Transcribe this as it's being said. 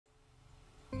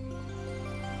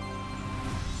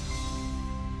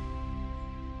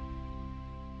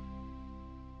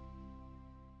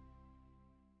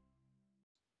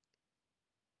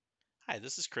Hi,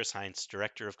 this is Chris Heinz,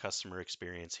 Director of Customer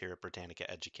Experience here at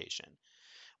Britannica Education.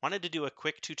 Wanted to do a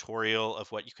quick tutorial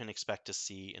of what you can expect to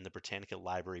see in the Britannica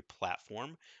Library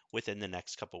platform within the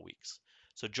next couple weeks.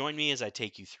 So join me as I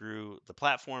take you through the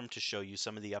platform to show you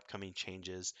some of the upcoming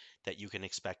changes that you can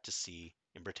expect to see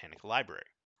in Britannica Library.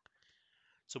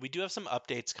 So we do have some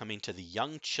updates coming to the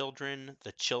young children,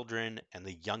 and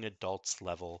the young adults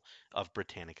level of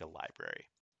Britannica Library.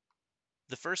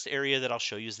 The first area that I'll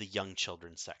show you is the young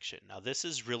children section. Now, this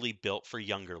is really built for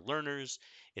younger learners.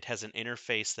 It has an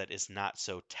interface that is not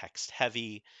so text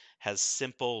heavy, has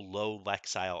simple, low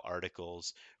lexile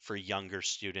articles for younger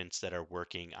students that are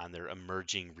working on their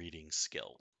emerging reading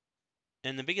skill.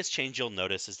 And the biggest change you'll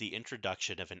notice is the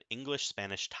introduction of an English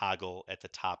Spanish toggle at the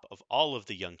top of all of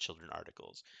the young children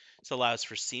articles. This allows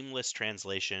for seamless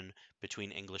translation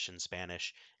between English and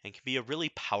Spanish and can be a really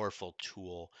powerful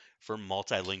tool for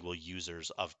multilingual users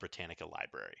of Britannica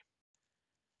Library.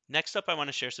 Next up, I want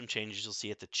to share some changes you'll see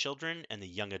at the children and the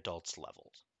young adults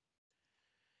levels.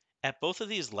 At both of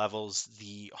these levels,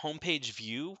 the homepage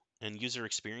view and user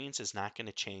experience is not going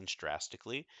to change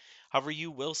drastically. However,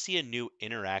 you will see a new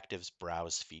interactives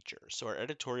browse feature. So our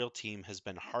editorial team has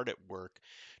been hard at work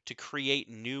to create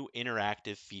new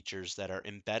interactive features that are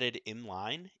embedded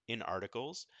inline in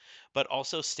articles, but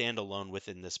also stand alone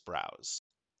within this browse.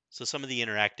 So some of the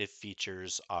interactive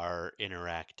features are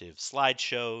interactive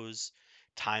slideshows,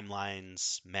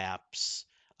 timelines, maps,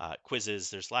 quizzes.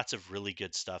 There's lots of really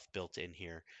good stuff built in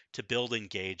here to build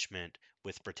engagement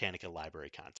with Britannica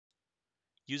Library content.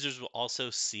 Users will also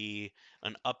see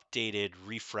an updated,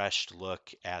 refreshed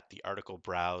look at the article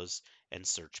browse and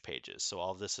search pages. So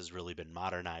all of this has really been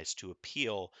modernized to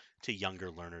appeal to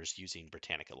younger learners using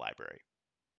Britannica Library.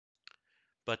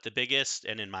 But the biggest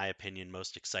and, in my opinion,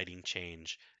 most exciting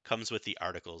change comes with the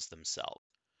articles themselves.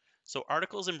 So,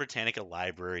 articles in Britannica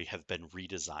Library have been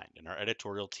redesigned, and our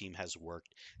editorial team has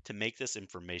worked to make this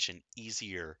information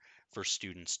easier for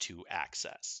students to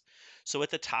access. So,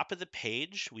 at the top of the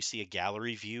page, we see a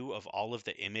gallery view of all of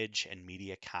the image and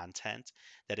media content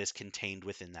that is contained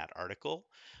within that article.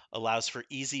 Allows for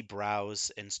easy browse,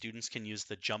 and students can use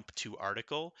the jump to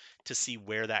article to see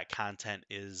where that content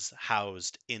is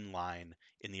housed in line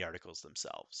in the articles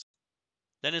themselves.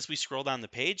 Then as we scroll down the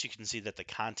page, you can see that the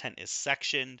content is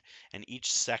sectioned and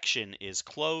each section is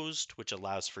closed, which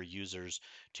allows for users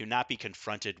to not be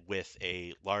confronted with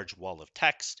a large wall of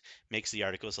text, makes the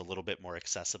articles a little bit more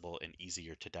accessible and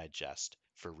easier to digest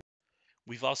for readers.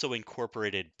 We've also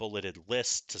incorporated bulleted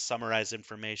lists to summarize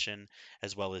information,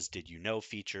 as well as did you know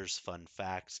features, fun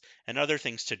facts, and other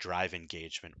things to drive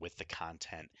engagement with the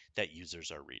content that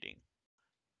users are reading.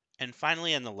 And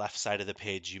finally, on the left side of the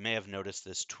page, you may have noticed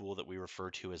this tool that we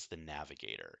refer to as the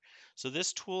navigator. So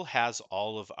this tool has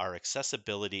all of our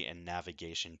accessibility and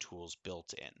navigation tools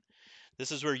built in.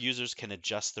 This is where users can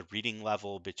adjust the reading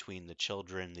level between the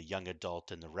children, the young adult,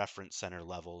 and the reference center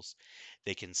levels.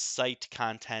 They can cite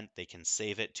content, they can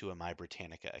save it to a My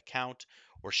Britannica account,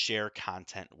 or share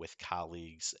content with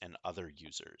colleagues and other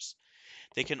users.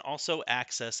 They can also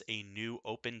access a new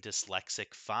open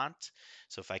dyslexic font.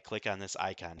 So if I click on this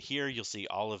icon here, you'll see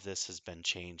all of this has been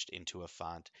changed into a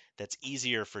font that's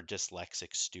easier for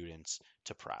dyslexic students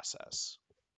to process.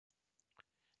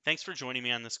 Thanks for joining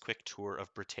me on this quick tour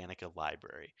of Britannica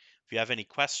Library. If you have any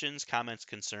questions, comments,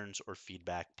 concerns, or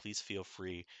feedback, please feel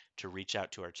free to reach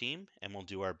out to our team and we'll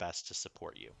do our best to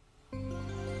support you.